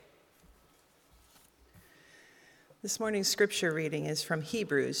This morning's scripture reading is from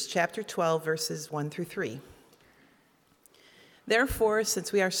Hebrews chapter 12, verses 1 through 3. Therefore,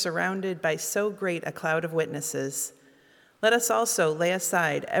 since we are surrounded by so great a cloud of witnesses, let us also lay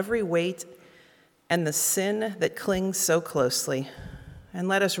aside every weight and the sin that clings so closely, and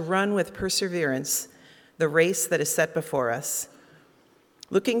let us run with perseverance the race that is set before us,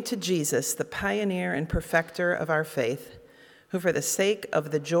 looking to Jesus, the pioneer and perfecter of our faith, who for the sake of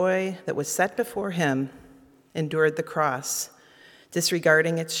the joy that was set before him endured the cross,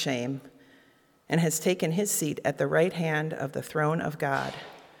 disregarding its shame, and has taken his seat at the right hand of the throne of God.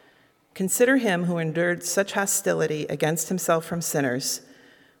 Consider him who endured such hostility against himself from sinners,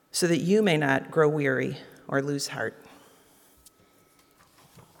 so that you may not grow weary or lose heart.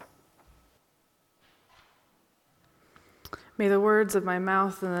 May the words of my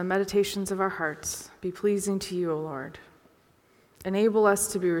mouth and the meditations of our hearts be pleasing to you, O Lord. Enable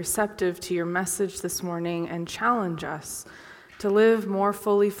us to be receptive to your message this morning and challenge us to live more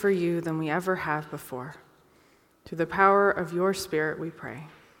fully for you than we ever have before. Through the power of your Spirit, we pray.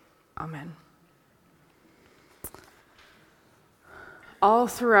 Amen. All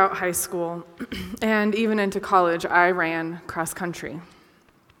throughout high school and even into college, I ran cross country.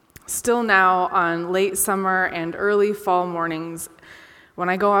 Still now, on late summer and early fall mornings, when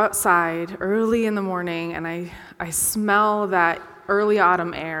I go outside early in the morning and I smell that early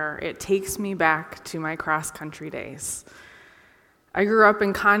autumn air, it takes me back to my cross-country days. I grew up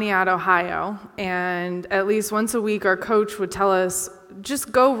in Conneaut, Ohio, and at least once a week our coach would tell us,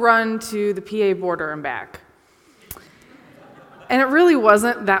 just go run to the PA border and back. And it really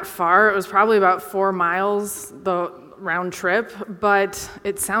wasn't that far. It was probably about 4 miles, the round trip, but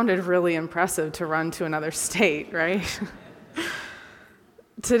it sounded really impressive to run to another state, right?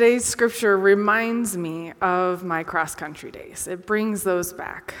 Today's scripture reminds me of my cross-country days. It brings those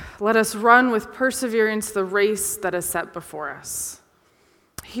back. Let us run with perseverance the race that is set before us.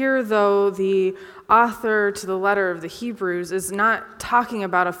 Here, though, the author to the letter of the Hebrews is not talking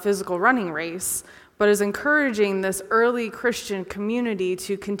about a physical running race, but is encouraging this early Christian community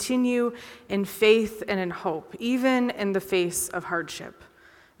to continue in faith and in hope, even in the face of hardship.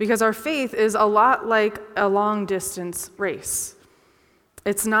 Because our faith is a lot like a long-distance race.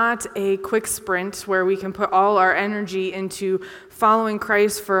 It's not a quick sprint where we can put all our energy into following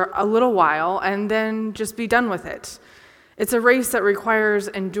Christ for a little while and then just be done with it. It's a race that requires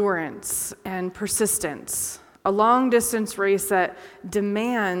endurance and persistence, a long-distance race that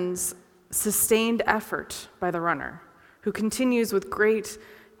demands sustained effort by the runner, who continues with great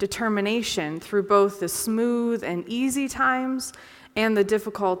determination through both the smooth and easy times and the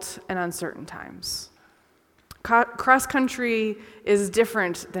difficult and uncertain times. Cross-country is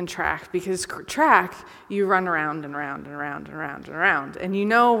different than track, because track, you run around and around and around and around and around, and you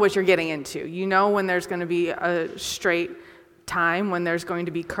know what you're getting into. You know when there's going to be a straight time, when there's going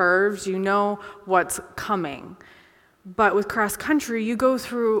to be curves, you know what's coming. But with cross-country, you go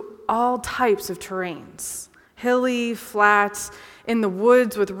through all types of terrains, hilly, flat, in the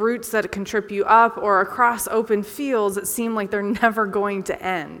woods with roots that can trip you up, or across open fields that seem like they're never going to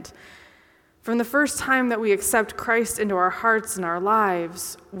end. From the first time that we accept Christ into our hearts and our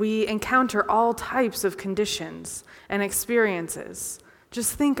lives, we encounter all types of conditions and experiences.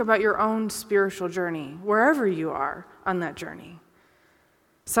 Just think about your own spiritual journey, wherever you are on that journey.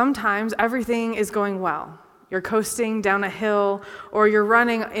 Sometimes everything is going well. You're coasting down a hill, or you're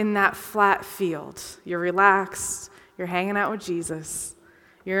running in that flat field. You're relaxed, you're hanging out with Jesus.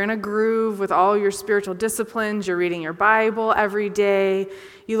 You're in a groove with all your spiritual disciplines. You're reading your Bible every day.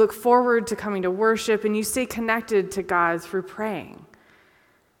 You look forward to coming to worship, and you stay connected to God through praying.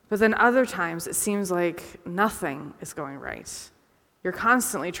 But then other times it seems like nothing is going right. You're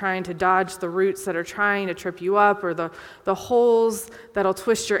constantly trying to dodge the roots that are trying to trip you up, or the holes that'll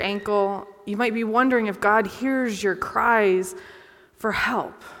twist your ankle. You might be wondering if God hears your cries for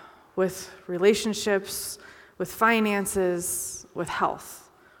help with relationships, with finances, with health.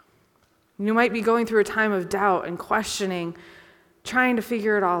 You might be going through a time of doubt and questioning, trying to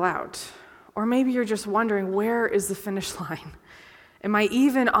figure it all out. Or maybe you're just wondering, where is the finish line? Am I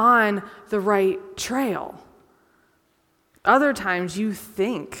even on the right trail? Other times you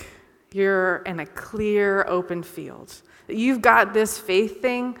think you're in a clear, open field, that you've got this faith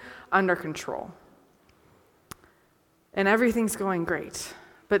thing under control. And everything's going great.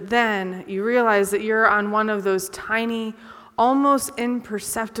 But then you realize that you're on one of those tiny, almost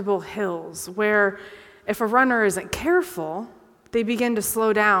imperceptible hills where if a runner isn't careful, they begin to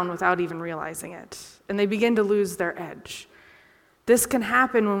slow down without even realizing it, and they begin to lose their edge. This can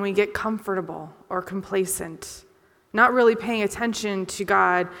happen when we get comfortable or complacent. not really paying attention to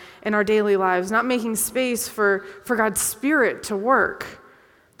God in our daily lives, not making space for God's Spirit to work.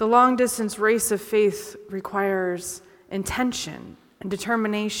 The long-distance race of faith requires intention and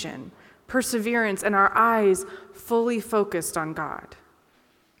determination, perseverance, and our eyes fully focused on God.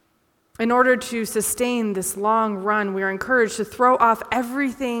 In order to sustain this long run, we are encouraged to throw off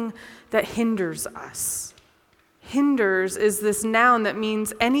everything that hinders us. Hinders is this noun that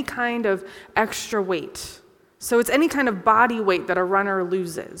means any kind of extra weight. So it's any kind of body weight that a runner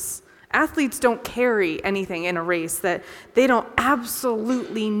loses. Athletes don't carry anything in a race that they don't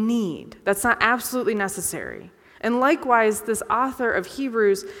absolutely need. That's not absolutely necessary. And likewise, this author of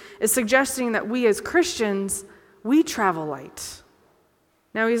Hebrews is suggesting that we as Christians, we travel light.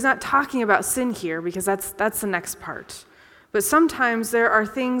 Now, he's not talking about sin here because that's the next part. But sometimes there are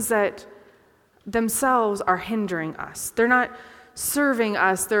things that themselves are hindering us. They're not serving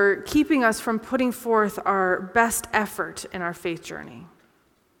us. They're keeping us from putting forth our best effort in our faith journey.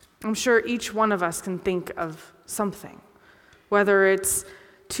 I'm sure each one of us can think of something, whether it's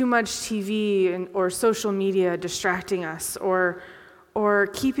too much TV or social media distracting us, or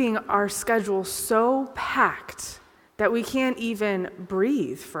keeping our schedule so packed that we can't even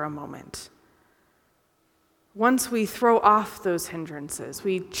breathe for a moment. Once we throw off those hindrances,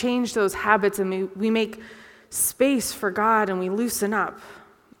 we change those habits and we make space for God and we loosen up,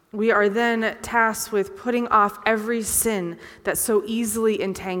 we are then tasked with putting off every sin that so easily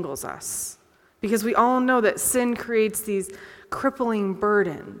entangles us. Because we all know that sin creates these crippling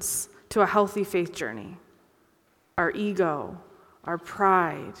burdens to a healthy faith journey. Our ego, our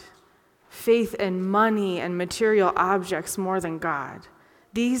pride, faith in money and material objects more than God.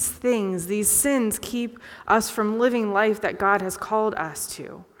 These things, these sins keep us from living life that God has called us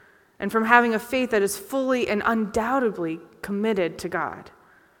to, and from having a faith that is fully and undoubtedly committed to God.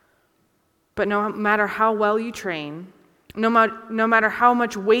 But no matter how well you train, no matter how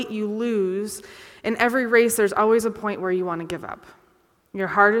much weight you lose, in every race there's always a point where you want to give up. Your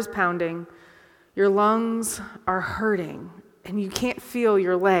heart is pounding, your lungs are hurting, and you can't feel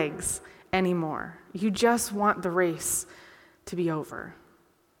your legs anymore. You just want the race to be over.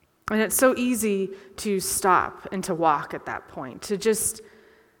 And it's so easy to stop and to walk at that point, to just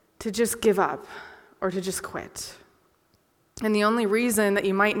give up or to just quit. And the only reason that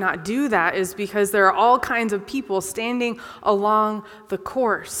you might not do that is because there are all kinds of people standing along the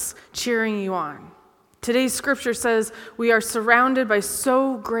course, cheering you on. Today's scripture says we are surrounded by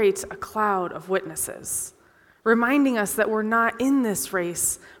so great a cloud of witnesses, reminding us that we're not in this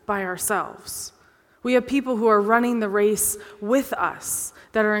race by ourselves. We have people who are running the race with us,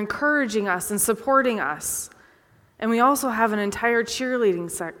 that are encouraging us and supporting us. And we also have an entire cheerleading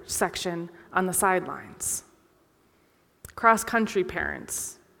section on the sidelines. Cross-country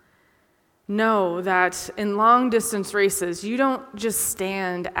parents know that in long-distance races, you don't just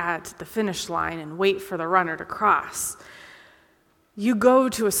stand at the finish line and wait for the runner to cross. You go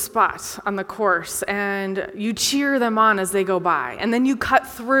to a spot on the course and you cheer them on as they go by. And then you cut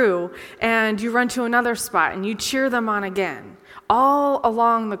through and you run to another spot and you cheer them on again. All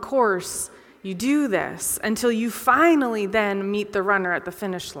along the course, you do this until you finally then meet the runner at the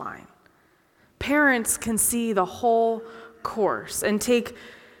finish line. Parents can see the whole course and take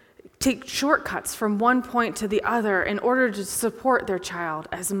shortcuts from one point to the other in order to support their child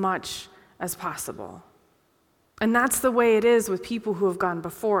as much as possible. And that's the way it is with people who have gone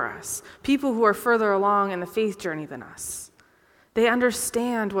before us, people who are further along in the faith journey than us. They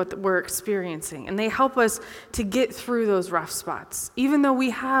understand what we're experiencing, and they help us to get through those rough spots. Even though we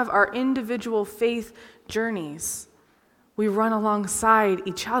have our individual faith journeys, we run alongside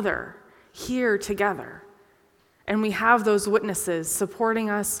each other here together. And we have those witnesses supporting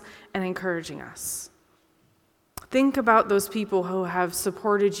us and encouraging us. Think about those people who have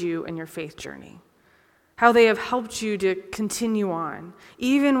supported you in your faith journey, how they have helped you to continue on,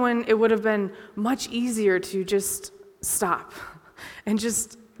 even when it would have been much easier to just stop and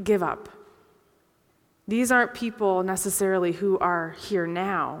just give up. These aren't people necessarily who are here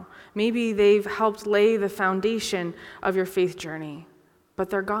now. Maybe they've helped lay the foundation of your faith journey, but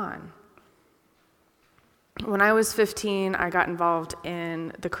they're gone. When I was 15, I got involved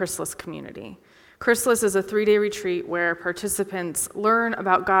in the Chrysalis community. Chrysalis is a 3-day retreat where participants learn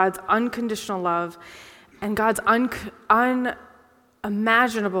about God's unconditional love and God's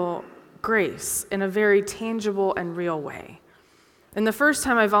unimaginable grace in a very tangible and real way. And the first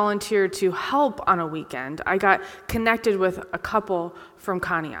time I volunteered to help on a weekend, I got connected with a couple from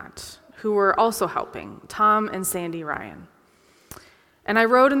Conneaut who were also helping, Tom and Sandy Ryan. And I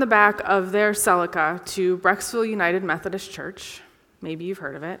rode in the back of their Celica to Brecksville United Methodist Church. Maybe you've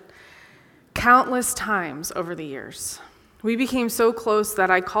heard of it. Countless times over the years, we became so close that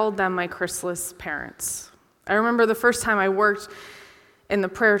I called them my chrysalis parents. I remember the first time I worked in the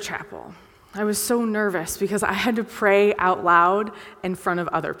prayer chapel. I was so nervous because I had to pray out loud in front of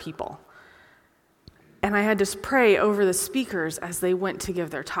other people. And I had to pray over the speakers as they went to give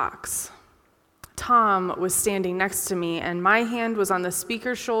their talks. Tom was standing next to me, and my hand was on the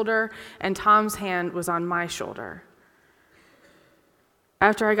speaker's shoulder, and Tom's hand was on my shoulder.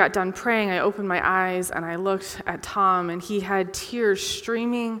 After I got done praying, I opened my eyes and I looked at Tom, and he had tears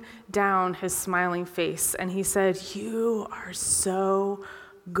streaming down his smiling face. And he said, "You are so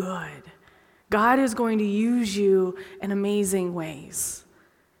good. God is going to use you in amazing ways."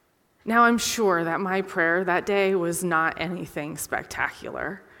 Now, I'm sure that my prayer that day was not anything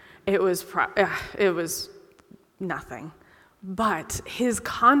spectacular. It was nothing. But his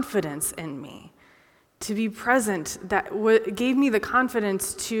confidence in me to be present, gave me the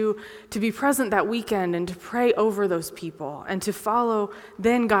confidence to be present that weekend and to pray over those people and to follow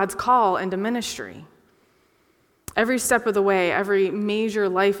then God's call into ministry. Every step of the way, every major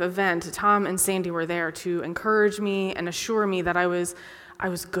life event, Tom and Sandy were there to encourage me and assure me that I was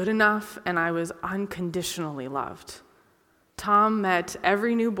good enough and I was unconditionally loved. Tom met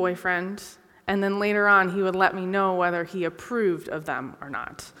every new boyfriend, and then later on he would let me know whether he approved of them or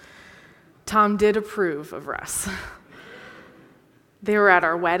not. Tom did approve of Russ. They were at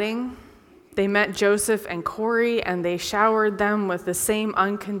our wedding. They met Joseph and Corey, and they showered them with the same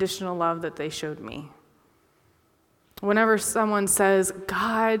unconditional love that they showed me. Whenever someone says,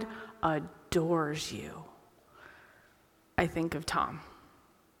 "God adores you," I think of Tom.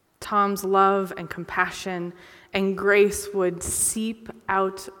 Tom's love and compassion and grace would seep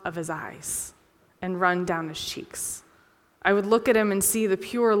out of his eyes and run down his cheeks. I would look at him and see the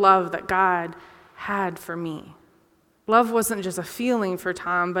pure love that God had for me. Love wasn't just a feeling for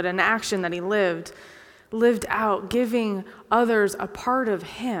Tom, but an action that he lived out, giving others a part of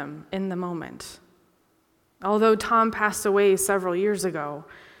him in the moment. Although Tom passed away several years ago,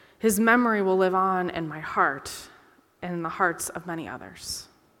 his memory will live on in my heart and in the hearts of many others.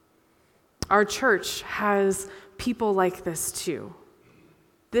 Our church has people like this too.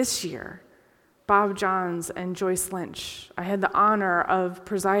 This year, Bob Johns and Joyce Lynch, I had the honor of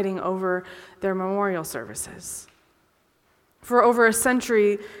presiding over their memorial services. For over a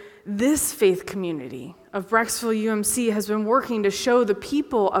century, this faith community of Brecksville UMC has been working to show the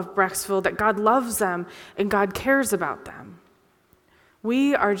people of Brecksville that God loves them and God cares about them.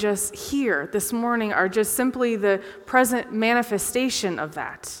 We are just here this morning, are just simply the present manifestation of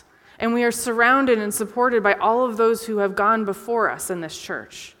that. And we are surrounded and supported by all of those who have gone before us in this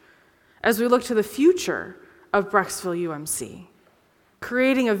church. As we look to the future of Brecksville UMC,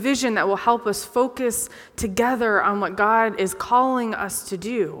 creating a vision that will help us focus together on what God is calling us to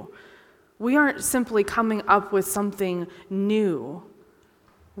do, we aren't simply coming up with something new.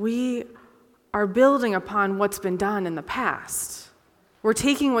 We are building upon what's been done in the past. We're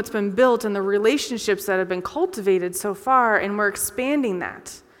taking what's been built and the relationships that have been cultivated so far, and we're expanding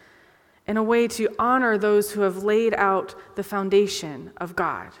that in a way to honor those who have laid out the foundation of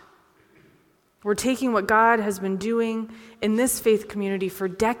God. We're taking what God has been doing in this faith community for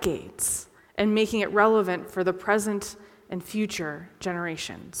decades and making it relevant for the present and future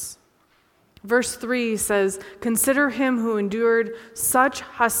generations. Verse 3 says, "Consider him who endured such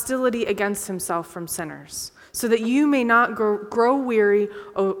hostility against himself from sinners, so that you may not grow weary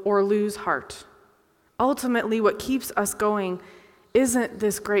or lose heart." Ultimately, what keeps us going isn't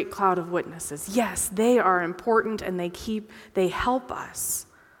this great cloud of witnesses. Yes, they are important and they help us.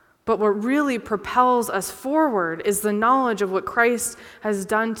 But what really propels us forward is the knowledge of what Christ has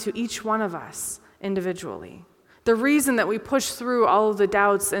done to each one of us individually. The reason that we push through all of the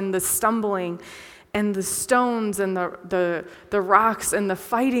doubts and the stumbling and the stones and the rocks and the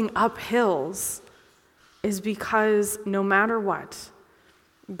fighting up hills is because no matter what,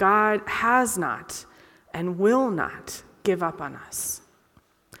 God has not and will not give up on us.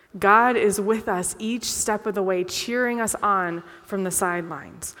 God is with us each step of the way, cheering us on from the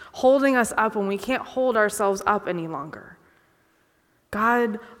sidelines, holding us up when we can't hold ourselves up any longer.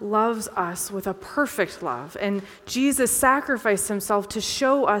 God loves us with a perfect love, and Jesus sacrificed himself to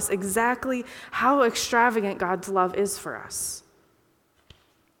show us exactly how extravagant God's love is for us.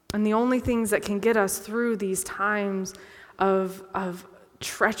 And the only things that can get us through these times of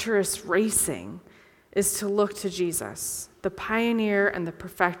treacherous racing is to look to Jesus, the pioneer and the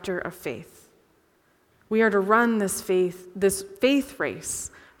perfecter of faith. We are to run this faith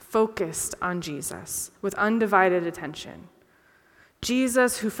race focused on Jesus with undivided attention.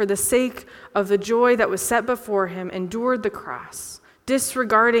 Jesus, who for the sake of the joy that was set before him endured the cross,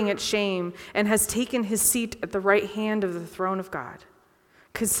 disregarding its shame, and has taken his seat at the right hand of the throne of God.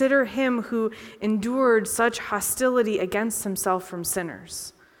 Consider him who endured such hostility against himself from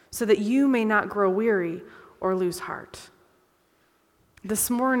sinners, so that you may not grow weary or lose heart. This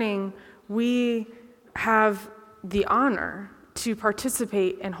morning, we have the honor to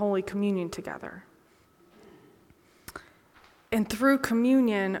participate in Holy Communion together. And through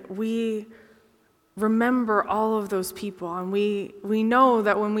communion, we remember all of those people. And we know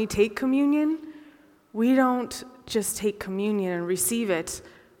that when we take communion, we don't just take communion and receive it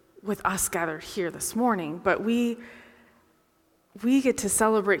with us gathered here this morning, but we get to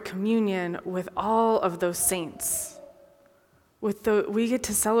celebrate communion with all of those saints. We get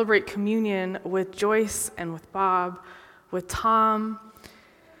to celebrate communion with Joyce and with Bob, with Tom,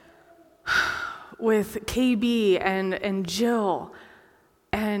 with KB and Jill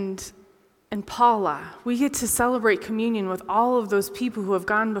and Paula. We get to celebrate communion with all of those people who have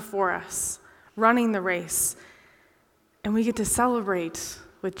gone before us, running the race. And we get to celebrate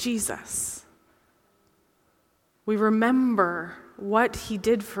with Jesus. We remember what he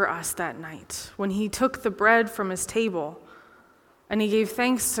did for us that night when he took the bread from his table and he gave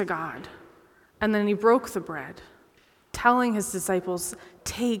thanks to God. And then he broke the bread, telling his disciples,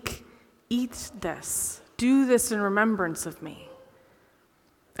 "Take, eat this. Do this in remembrance of me."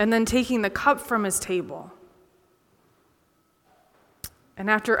 And then taking the cup from his table. And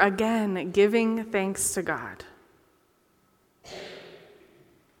after again giving thanks to God,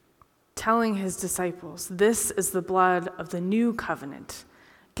 telling his disciples, "This is the blood of the new covenant,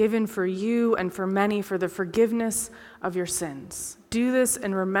 given for you and for many for the forgiveness of your sins. Do this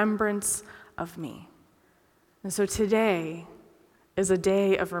in remembrance of me." And so today is a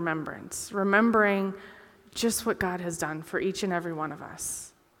day of remembrance, remembering just what God has done for each and every one of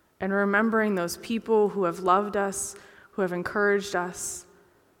us, and remembering those people who have loved us, who have encouraged us,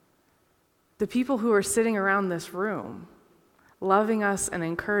 the people who are sitting around this room, loving us and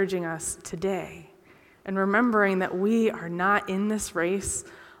encouraging us today, and remembering that we are not in this race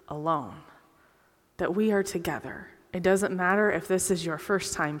alone, that we are together. It doesn't matter if this is your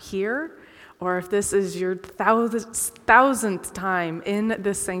first time here or if this is your thousandth time in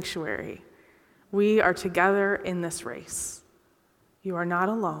this sanctuary. We are together in this race. You are not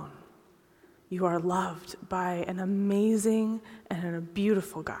alone. You are loved by an amazing and a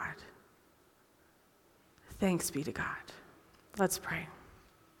beautiful God. Thanks be to God. Let's pray.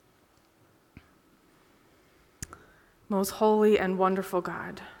 Most holy and wonderful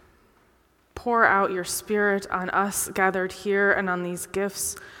God, pour out your Spirit on us gathered here and on these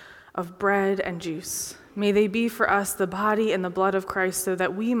gifts of bread and juice. May they be for us the body and the blood of Christ, so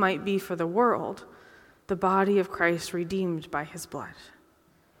that we might be for the world the body of Christ redeemed by his blood.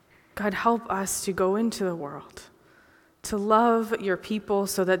 God, help us to go into the world, to love your people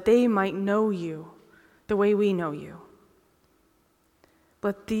so that they might know you the way we know you.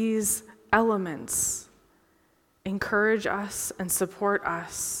 Let these elements encourage us and support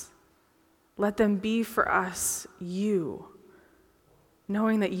us. Let them be for us you,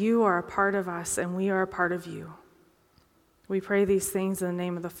 knowing that you are a part of us and we are a part of you. We pray these things in the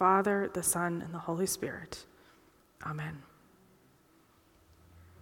name of the Father, the Son, and the Holy Spirit. Amen.